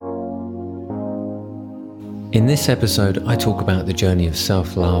In this episode, I talk about the journey of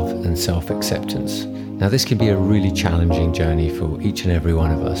self-love and self-acceptance. Now, this can be a really challenging journey for each and every one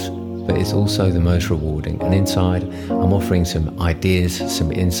of us, but it's also the most rewarding. And inside, I'm offering some ideas,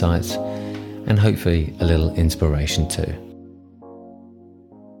 some insights, and hopefully a little inspiration too.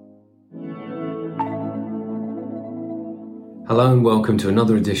 Hello and welcome to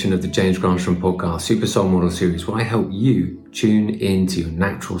another edition of the James Granstrom podcast, Super Soul Model Series, where I help you tune into your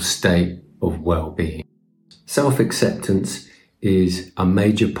natural state of well-being. Self-acceptance is a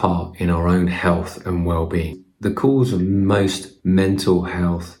major part in our own health and well-being. The cause of most mental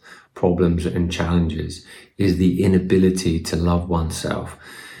health problems and challenges is the inability to love oneself.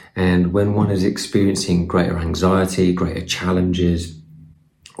 And when one is experiencing greater anxiety, greater challenges,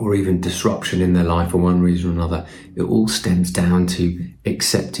 or even disruption in their life for one reason or another, it all stems down to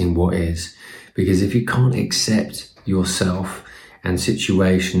accepting what is. Because if you can't accept yourself and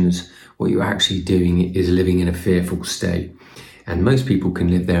situations, what you're actually doing is living in a fearful state. And most people can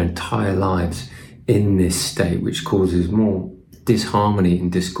live their entire lives in this state, which causes more disharmony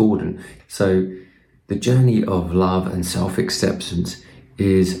and discordant. So the journey of love and self-acceptance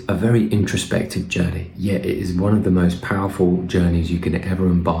is a very introspective journey, yet it is one of the most powerful journeys you can ever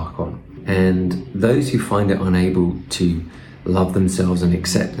embark on. And those who find it unable to love themselves and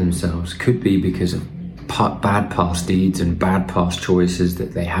accept themselves could be because of bad past deeds and bad past choices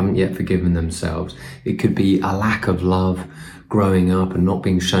that they haven't yet forgiven themselves. It could be a lack of love growing up and not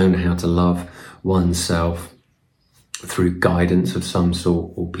being shown how to love oneself through guidance of some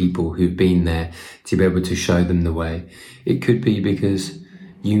sort or people who've been there to be able to show them the way. It could be because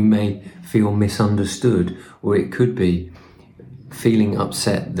you may feel misunderstood, or it could be feeling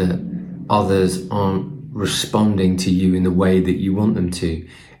upset that others aren't responding to you in the way that you want them to.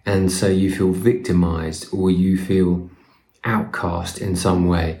 And so you feel victimized or you feel outcast in some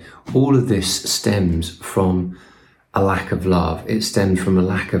way. All of this stems from a lack of love. It stems from a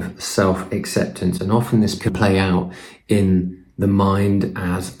lack of self-acceptance. And often this can play out in the mind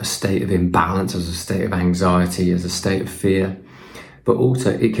as a state of imbalance, as a state of anxiety, as a state of fear. But also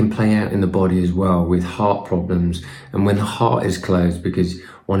it can play out in the body as well with heart problems. And when the heart is closed because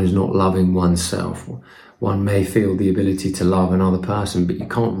one is not loving oneself, one may feel the ability to love another person, but you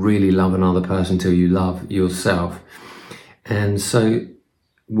can't really love another person till you love yourself. And so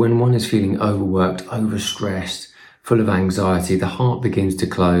when one is feeling overworked, overstressed, full of anxiety, the heart begins to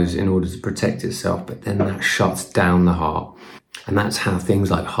close in order to protect itself, but then that shuts down the heart. And that's how things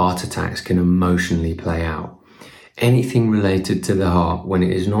like heart attacks can emotionally play out. Anything related to the heart, when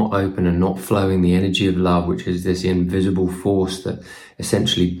it is not open and not flowing the energy of love, which is this invisible force that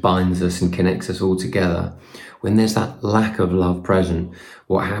essentially binds us and connects us all together, when there's that lack of love present,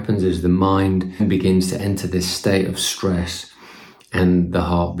 what happens is the mind begins to enter this state of stress and the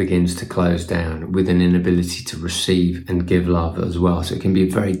heart begins to close down with an inability to receive and give love as well. So it can be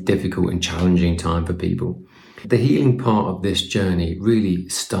a very difficult and challenging time for people. The healing part of this journey really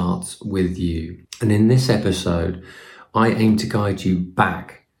starts with you. And in this episode, I aim to guide you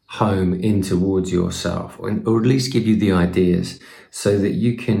back home in towards yourself, or at least give you the ideas so that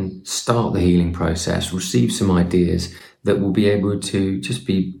you can start the healing process, receive some ideas that will be able to just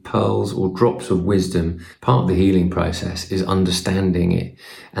be pearls or drops of wisdom. Part of the healing process is understanding it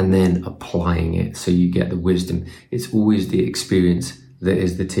and then applying it so you get the wisdom. It's always the experience that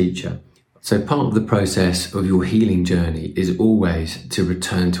is the teacher. So part of the process of your healing journey is always to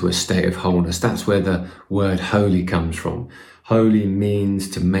return to a state of wholeness. That's where the word holy comes from. Holy means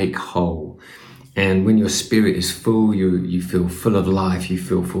to make whole. And when your spirit is full, you feel full of life, you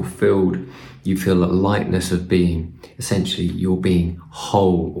feel fulfilled, you feel a lightness of being. Essentially, you're being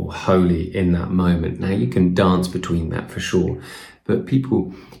whole or holy in that moment. Now, you can dance between that for sure. But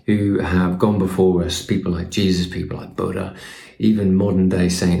people who have gone before us, people like Jesus, people like Buddha, even modern day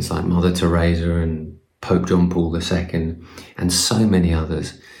saints like Mother Teresa and Pope John Paul II, and so many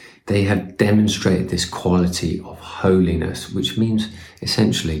others, they have demonstrated this quality of holiness, which means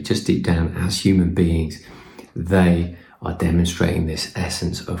essentially, just deep down as human beings, they are demonstrating this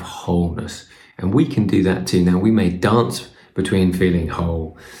essence of wholeness. And we can do that too. Now, we may dance between feeling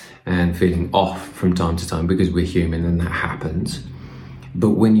whole and feeling off from time to time because we're human and that happens.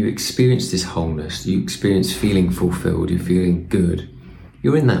 But when you experience this wholeness, you experience feeling fulfilled, you're feeling good,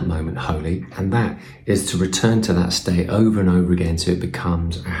 you're in that moment holy, and that is to return to that state over and over again so it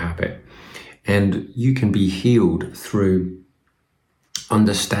becomes a habit. And you can be healed through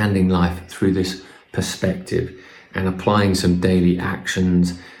understanding life through this perspective and applying some daily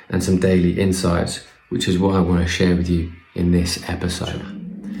actions and some daily insights, which is what I want to share with you in this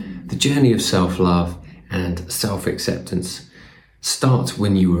episode. The journey of self-love and self-acceptance starts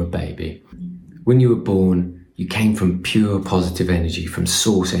when you were a baby. When you were born, You came from pure positive energy, from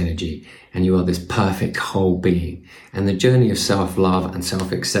source energy, and you are this perfect whole being. And the journey of self-love and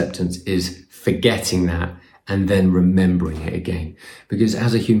self-acceptance is forgetting that and then remembering it again. Because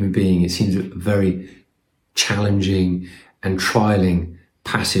as a human being, it seems a very challenging and trialing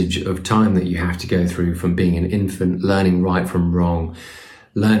passage of time that you have to go through, from being an infant, learning right from wrong,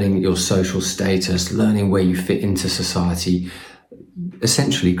 learning your social status, learning where you fit into society,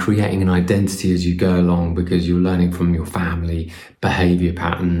 essentially creating an identity as you go along, because you're learning from your family, behavior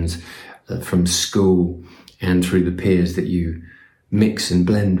patterns, from school, and through the peers that you mix and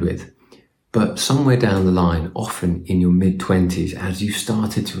blend with. But somewhere down the line, often in your mid-20s, as you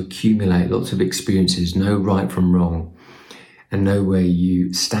started to accumulate lots of experiences, know right from wrong, and know where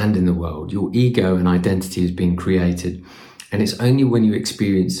you stand in the world, your ego and identity has been created. And it's only when you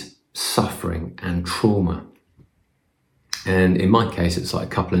experience suffering and trauma, and in my case, it's like a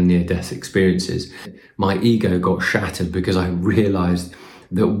couple of near-death experiences, my ego got shattered because I realized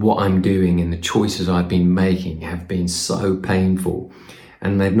that what I'm doing and the choices I've been making have been so painful.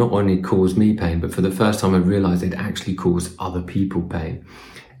 And they've not only caused me pain, but for the first time I realized they'd actually caused other people pain.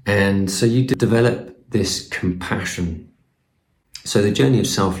 And so you develop this compassion. So the journey of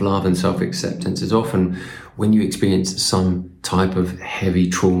self-love and self-acceptance is often when you experience some type of heavy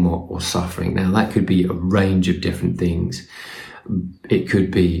trauma or suffering. Now, that could be a range of different things. It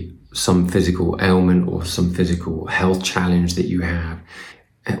could be some physical ailment or some physical health challenge that you have.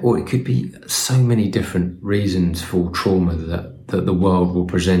 Or it could be so many different reasons for trauma that the world will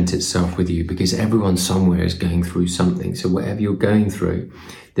present itself with you, because everyone somewhere is going through something. So whatever you're going through,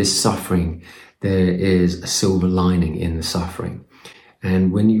 this suffering, there is a silver lining in the suffering.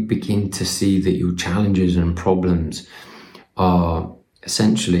 And when you begin to see that your challenges and problems are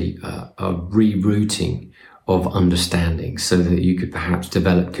essentially a rerouting of understanding, so that you could perhaps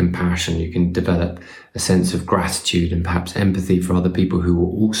develop compassion, you can develop a sense of gratitude and perhaps empathy for other people who are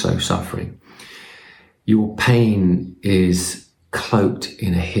also suffering. Your pain is cloaked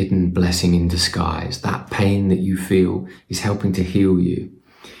in a hidden blessing in disguise. That pain that you feel is helping to heal you.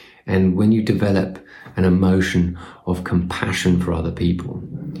 And when you develop an emotion of compassion for other people,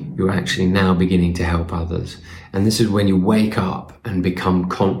 you're actually now beginning to help others. And this is when you wake up and become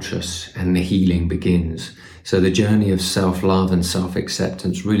conscious and the healing begins. So the journey of self-love and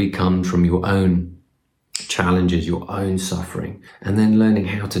self-acceptance really comes from your own challenges, your own suffering, and then learning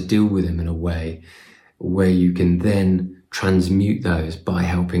how to deal with them in a way where you can then transmute those by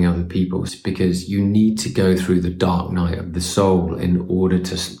helping other people, because you need to go through the dark night of the soul in order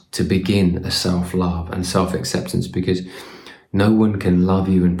to begin a self-love and self-acceptance, because no one can love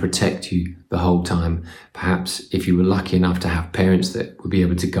you and protect you the whole time. Perhaps if you were lucky enough to have parents that would be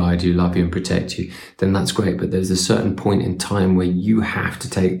able to guide you, love you and protect you, then that's great. But there's a certain point in time where you have to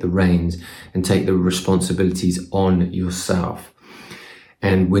take the reins and take the responsibilities on yourself.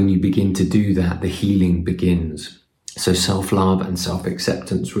 And when you begin to do that, the healing begins. So self-love and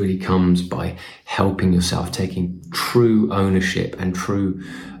self-acceptance really comes by helping yourself, taking true ownership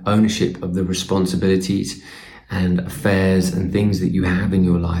of the responsibilities and affairs and things that you have in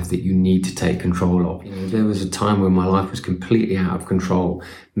your life that you need to take control of. You know, there was a time when my life was completely out of control,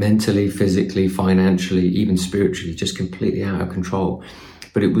 mentally, physically, financially, even spiritually, just completely out of control.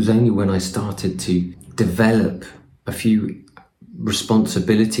 But it was only when I started to develop a few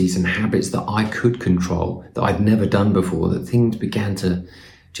responsibilities and habits that I could control, that I'd never done before, that things began to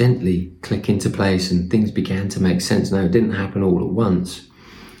gently click into place and things began to make sense. Now, it didn't happen all at once,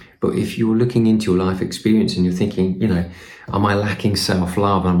 but if you're looking into your life experience and you're thinking, you know, am I lacking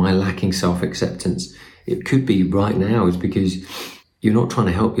self-love? Am I lacking self-acceptance? It could be right now is because you're not trying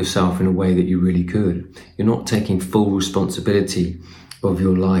to help yourself in a way that you really could. You're not taking full responsibility of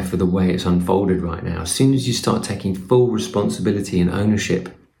your life for the way it's unfolded right now. As soon as you start taking full responsibility and ownership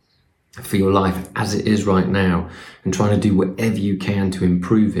for your life as it is right now and trying to do whatever you can to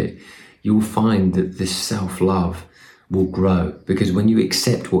improve it, you'll find that this self-love will grow, because when you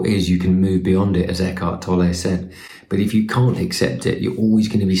accept what is, you can move beyond it, as Eckhart Tolle said. But if you can't accept it, you're always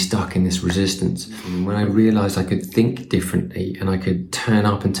going to be stuck in this resistance. And when I realized I could think differently and I could turn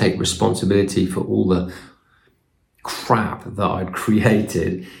up and take responsibility for all the crap that I'd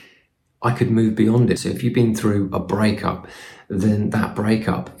created, I could move beyond it. So if you've been through a breakup, then that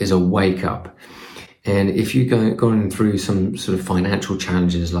breakup is a wake up. And if you've gone through some sort of financial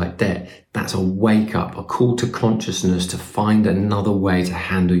challenges like debt, that's a wake up, a call to consciousness to find another way to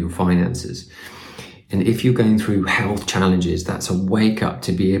handle your finances. And if you're going through health challenges, that's a wake up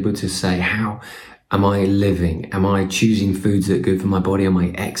to be able to say, how am I living? Am I choosing foods that are good for my body? Am I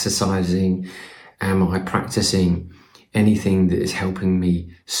exercising? Am I practicing anything that is helping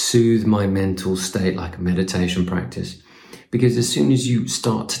me soothe my mental state, like a meditation practice. Because as soon as you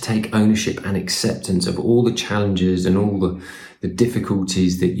start to take ownership and acceptance of all the challenges and all the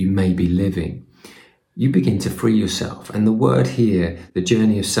difficulties that you may be living, you begin to free yourself. And the word here, the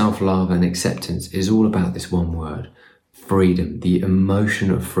journey of self-love and acceptance, is all about this one word: freedom, the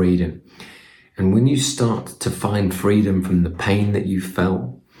emotion of freedom. And when you start to find freedom from the pain that you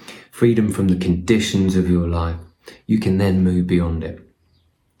felt, freedom from the conditions of your life, you can then move beyond it.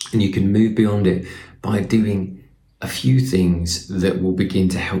 And you can move beyond it by doing a few things that will begin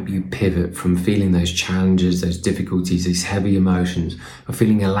to help you pivot from feeling those challenges, those difficulties, these heavy emotions, of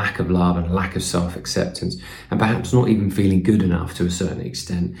feeling a lack of love and a lack of self-acceptance, and perhaps not even feeling good enough to a certain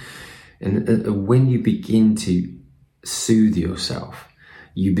extent. And when you begin to soothe yourself,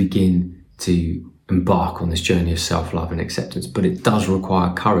 you begin to embark on this journey of self-love and acceptance. But it does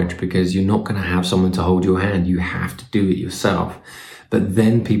require courage, because you're not going to have someone to hold your hand. You have to do it yourself. But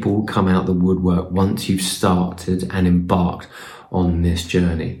then people will come out the woodwork once you've started and embarked on this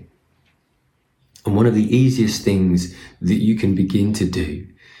journey. And one of the easiest things that you can begin to do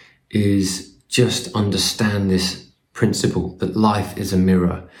is just understand this principle that life is a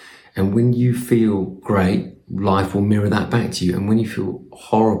mirror. And when you feel great, life will mirror that back to you. And when you feel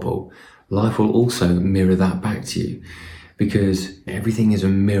horrible, life will also mirror that back to you. Because everything is a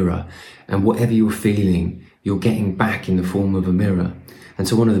mirror, and whatever you're feeling, you're getting back in the form of a mirror. And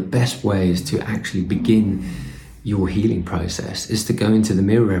so one of the best ways to actually begin your healing process is to go into the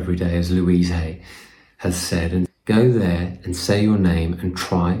mirror every day, as Louise Hay has said, and go there and say your name and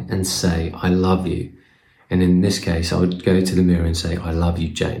try and say, I love you. And in this case, I would go to the mirror and say, I love you,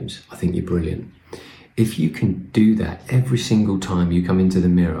 James. I think you're brilliant. If you can do that every single time you come into the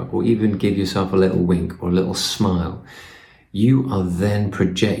mirror, or even give yourself a little wink or a little smile, you are then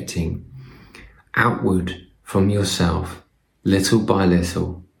projecting outward from yourself, little by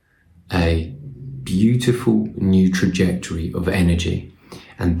little, a beautiful new trajectory of energy.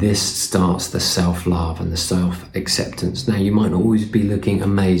 And this starts the self-love and the self-acceptance. Now, you might not always be looking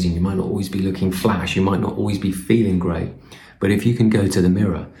amazing. You might not always be looking flash. You might not always be feeling great. But if you can go to the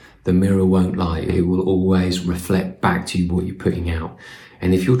mirror won't lie. It will always reflect back to you what you're putting out.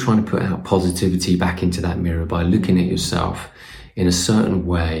 And if you're trying to put out positivity back into that mirror by looking at yourself in a certain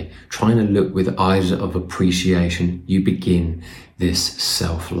way, trying to look with eyes of appreciation, you begin this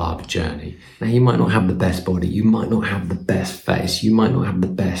self-love journey. Now, you might not have the best body, you might not have the best face, you might not have the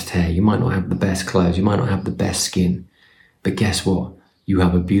best hair, you might not have the best clothes, you might not have the best skin. But guess what? You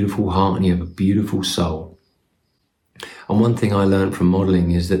have a beautiful heart and you have a beautiful soul. And one thing I learned from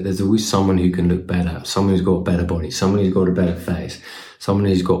modeling is that there's always someone who can look better, someone who's got a better body, someone who's got a better face, someone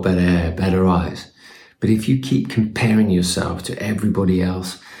who's got better hair, better eyes. But if you keep comparing yourself to everybody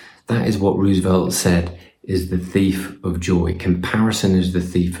else, that is what Roosevelt said is the thief of joy. Comparison is the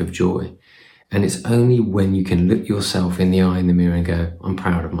thief of joy. And it's only when you can look yourself in the eye in the mirror and go, I'm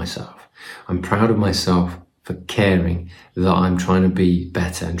proud of myself. I'm proud of myself for caring that I'm trying to be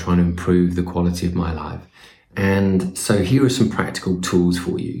better and trying to improve the quality of my life. And so here are some practical tools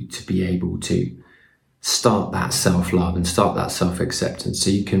for you to be able to start that self-love and start that self-acceptance so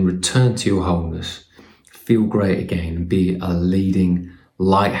you can return to your wholeness, feel great again, and be a leading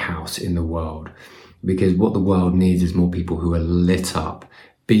lighthouse in the world. Because what the world needs is more people who are lit up,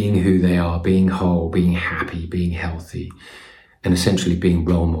 being who they are, being whole, being happy, being healthy, and essentially being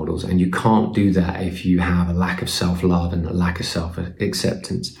role models. And you can't do that if you have a lack of self-love and a lack of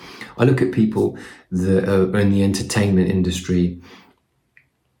self-acceptance. I look at people that are in the entertainment industry,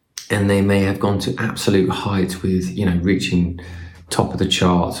 and they may have gone to absolute heights with, reaching top of the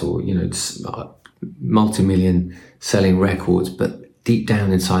charts or, multi-million selling records, but deep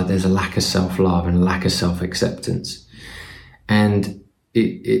down inside there's a lack of self-love and a lack of self-acceptance. And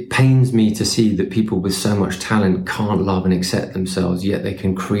it pains me to see that people with so much talent can't love and accept themselves, yet they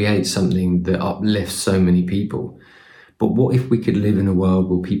can create something that uplifts so many people. But what if we could live in a world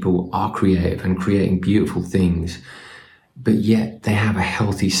where people are creative and creating beautiful things, but yet they have a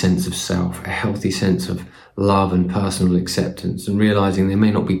healthy sense of self, a healthy sense of love and personal acceptance, and realizing they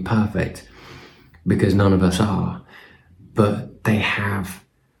may not be perfect, because none of us are, but they have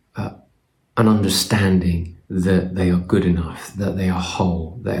an understanding that they are good enough, that they are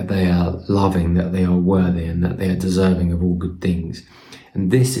whole, that they are loving, that they are worthy, and that they are deserving of all good things. And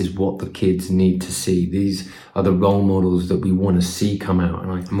this is what the kids need to see. These are the role models that we want to see come out.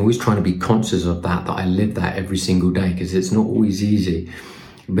 And I'm always trying to be conscious of that I live that every single day, because it's not always easy.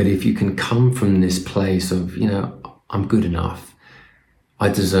 But if you can come from this place of, I'm good enough, I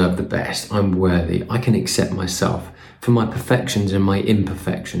deserve the best, I'm worthy, I can accept myself for my perfections and my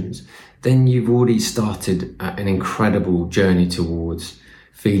imperfections, then you've already started an incredible journey towards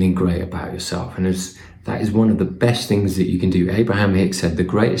feeling great about yourself. And that is one of the best things that you can do. Abraham Hicks said the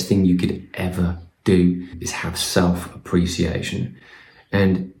greatest thing you could ever do is have self-appreciation.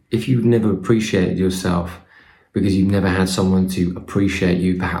 And if you've never appreciated yourself because you've never had someone to appreciate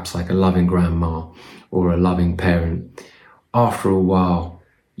you, perhaps like a loving grandma or a loving parent, after a while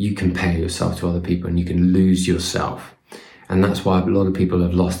you compare yourself to other people and you can lose yourself. And that's why a lot of people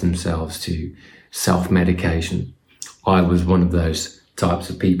have lost themselves to self-medication. I was one of those types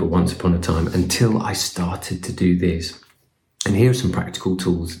of people once upon a time until I started to do this. And here are some practical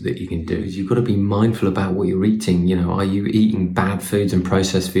tools that you can do. You've got to be mindful about what you're eating. You know, are you eating bad foods and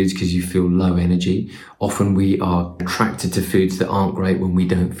processed foods because you feel low energy? Often we are attracted to foods that aren't great when we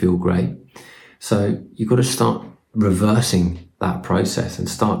don't feel great. So you've got to start reversing that process and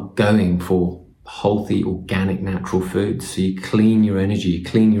start going for healthy, organic, natural foods. So you clean your energy, you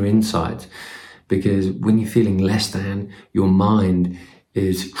clean your insides, because when you're feeling less than, your mind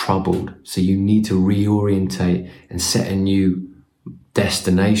is troubled. So you need to reorientate and set a new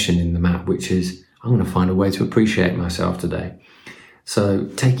destination in the map, which is, I'm going to find a way to appreciate myself today. So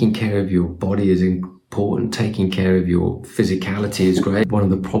taking care of your body is important. Taking care of your physicality is great. One of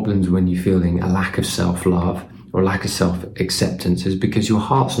the problems when you're feeling a lack of self-love or a lack of self-acceptance is because your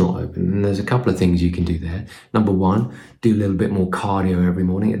heart's not open. And there's a couple of things you can do there. Number one, do a little bit more cardio every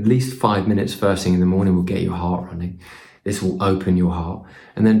morning. At least 5 minutes first thing in the morning will get your heart running. This will open your heart.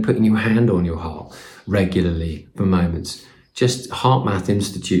 And then putting your hand on your heart regularly for moments. Just HeartMath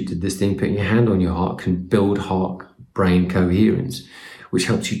Institute did this thing. Putting your hand on your heart can build heart-brain coherence, which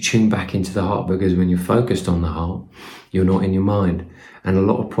helps you tune back into the heart, because when you're focused on the heart, you're not in your mind. And a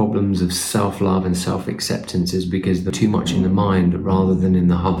lot of problems of self-love and self-acceptance is because they're too much in the mind rather than in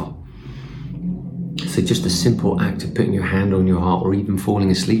the heart. So just a simple act of putting your hand on your heart, or even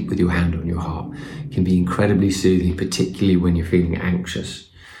falling asleep with your hand on your heart, can be incredibly soothing, particularly when you're feeling anxious.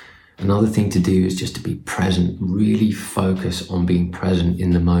 Another thing to do is just to be present. Really focus on being present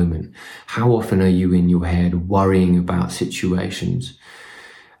in the moment. How often are you in your head worrying about situations,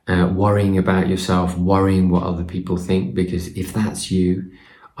 worrying about yourself, worrying what other people think? Because if that's you,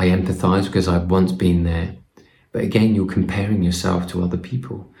 I empathize, because I've once been there. But again, you're comparing yourself to other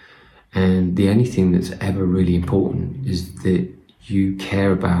people. And the only thing that's ever really important is that you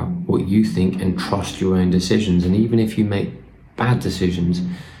care about what you think and trust your own decisions. And even if you make bad decisions,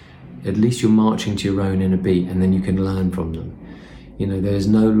 at least you're marching to your own inner beat, and then you can learn from them. You know, there's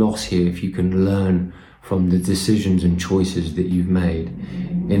no loss here if you can learn from the decisions and choices that you've made.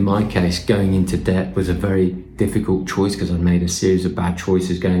 In my case, going into debt was a very difficult choice, because I made a series of bad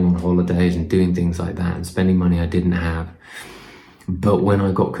choices, going on holidays and doing things like that and spending money I didn't have. But when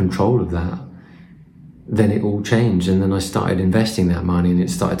I got control of that, then it all changed. And then I started investing that money, and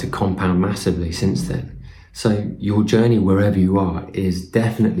it started to compound massively since then. So your journey, wherever you are, is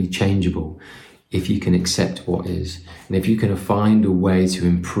definitely changeable if you can accept what is. And if you can find a way to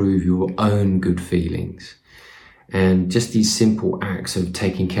improve your own good feelings. And just these simple acts of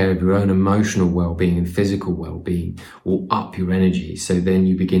taking care of your own emotional well-being and physical well-being will up your energy. So then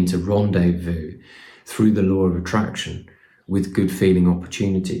you begin to rendezvous through the law of attraction with good feeling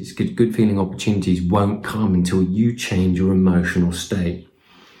opportunities. Good feeling opportunities won't come until you change your emotional state.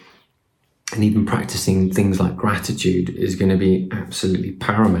 And even practicing things like gratitude is going to be absolutely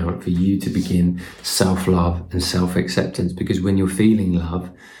paramount for you to begin self-love and self-acceptance, because when you're feeling love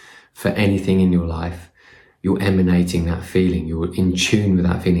for anything in your life, you're emanating that feeling, you're in tune with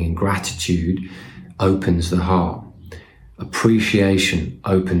that feeling, and gratitude opens the heart. Appreciation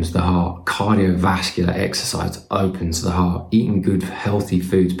opens the heart. Cardiovascular exercise opens the heart. Eating good, healthy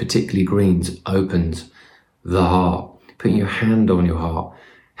foods, particularly greens, opens the heart. Putting your hand on your heart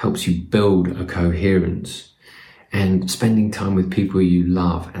helps you build a coherence. And spending time with people you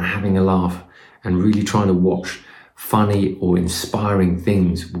love and having a laugh and really trying to watch funny or inspiring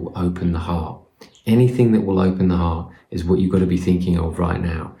things will open the heart. Anything that will open the heart is what you've got to be thinking of right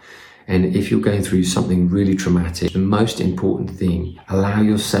now. And if you're going through something really traumatic, the most important thing, allow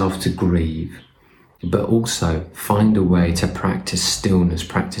yourself to grieve, but also find a way to practice stillness,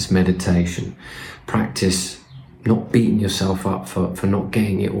 practice meditation, practice not beating yourself up for not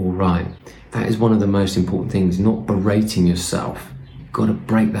getting it all right. That is one of the most important things, not berating yourself. You've got to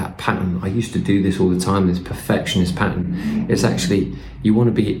break that pattern. I used to do this all the time, this perfectionist pattern. It's actually, you want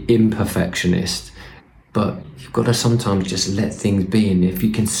to be imperfectionist, but you've got to sometimes just let things be. And if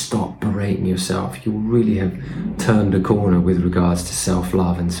you can stop berating yourself, you'll really have turned a corner with regards to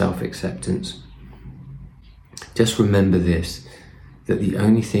self-love and self-acceptance. Just remember this, that the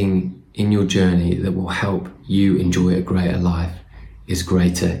only thing in your journey that will help you enjoy a greater life is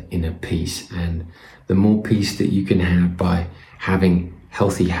greater inner peace. And the more peace that you can have by having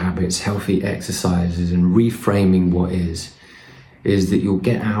healthy habits, healthy exercises, and reframing what is that you'll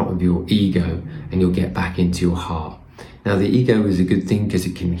get out of your ego and you'll get back into your heart. Now, the ego is a good thing because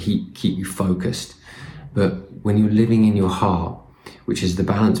it can keep you focused. But when you're living in your heart, which is the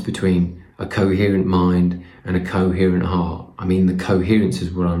balance between a coherent mind and a coherent heart, I mean, the coherence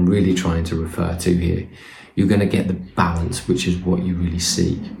is what I'm really trying to refer to here. You're going to get the balance, which is what you really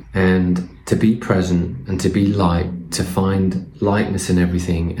seek. And to be present and to be light, to find lightness in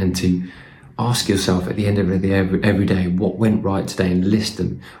everything, and to ask yourself at the end of every day, what went right today, and list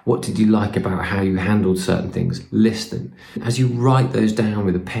them. What did you like about how you handled certain things? List them. As you write those down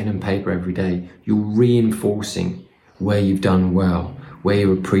with a pen and paper every day, you're reinforcing where you've done well, where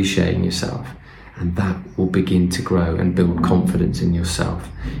you're appreciating yourself. And that will begin to grow and build confidence in yourself,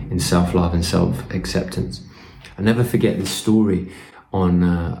 in self-love and self-acceptance. I'll never forget this story on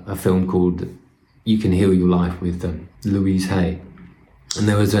a film called You Can Heal Your Life with Louise Hay. And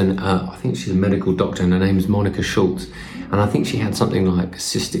there was I think she's a medical doctor, and her name is Monica Schultz. And I think she had something like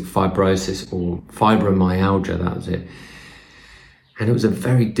cystic fibrosis or fibromyalgia, that was it. And it was a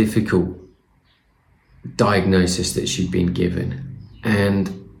very difficult diagnosis that she'd been given.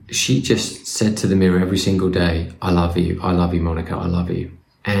 And she just said to the mirror every single day, I love you, Monica, I love you.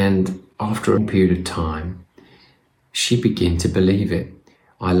 And after a period of time, she began to believe it.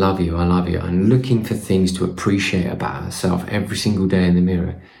 I love you, and looking for things to appreciate about herself every single day in the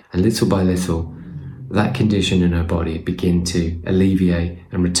mirror. And little by little, that condition in her body began to alleviate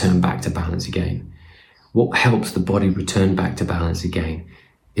and return back to balance again. What helps the body return back to balance again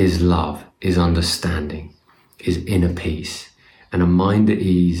is love, is understanding, is inner peace. And a mind at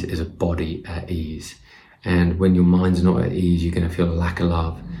ease is a body at ease. And when your mind's not at ease, you're going to feel a lack of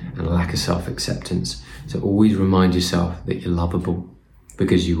love and a lack of self-acceptance. So always remind yourself that you're lovable,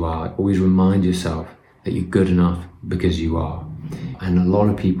 because you are. Always remind yourself that you're good enough because you are. And a lot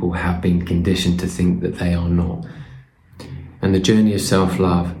of people have been conditioned to think that they are not. And the journey of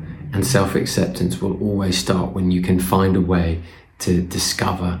self-love and self-acceptance will always start when you can find a way to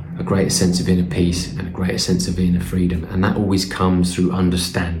discover a greater sense of inner peace and a greater sense of inner freedom. And that always comes through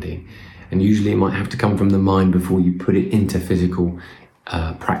understanding. And usually it might have to come from the mind before you put it into physical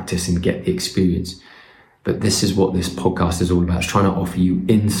practice and get the experience. But this is what this podcast is all about. It's trying to offer you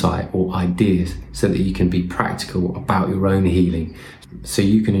insight or ideas so that you can be practical about your own healing, so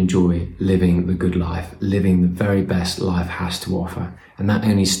you can enjoy living the good life, living the very best life has to offer. And that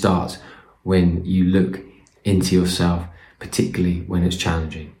only starts when you look into yourself, particularly when it's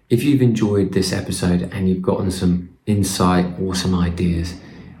challenging. If you've enjoyed this episode and you've gotten some insight or some ideas,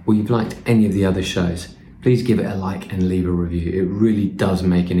 or you've liked any of the other shows, please give it a like and leave a review. It really does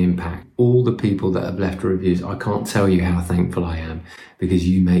make an impact. All the people that have left reviews, I can't tell you how thankful I am, because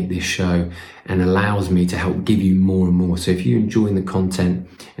you make this show and allows me to help give you more and more. So if you're enjoying the content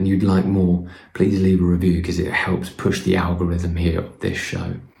and you'd like more, please leave a review, because it helps push the algorithm here of this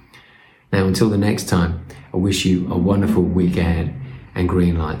show. Now, until the next time, I wish you a wonderful week ahead and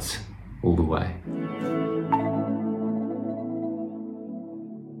green lights all the way.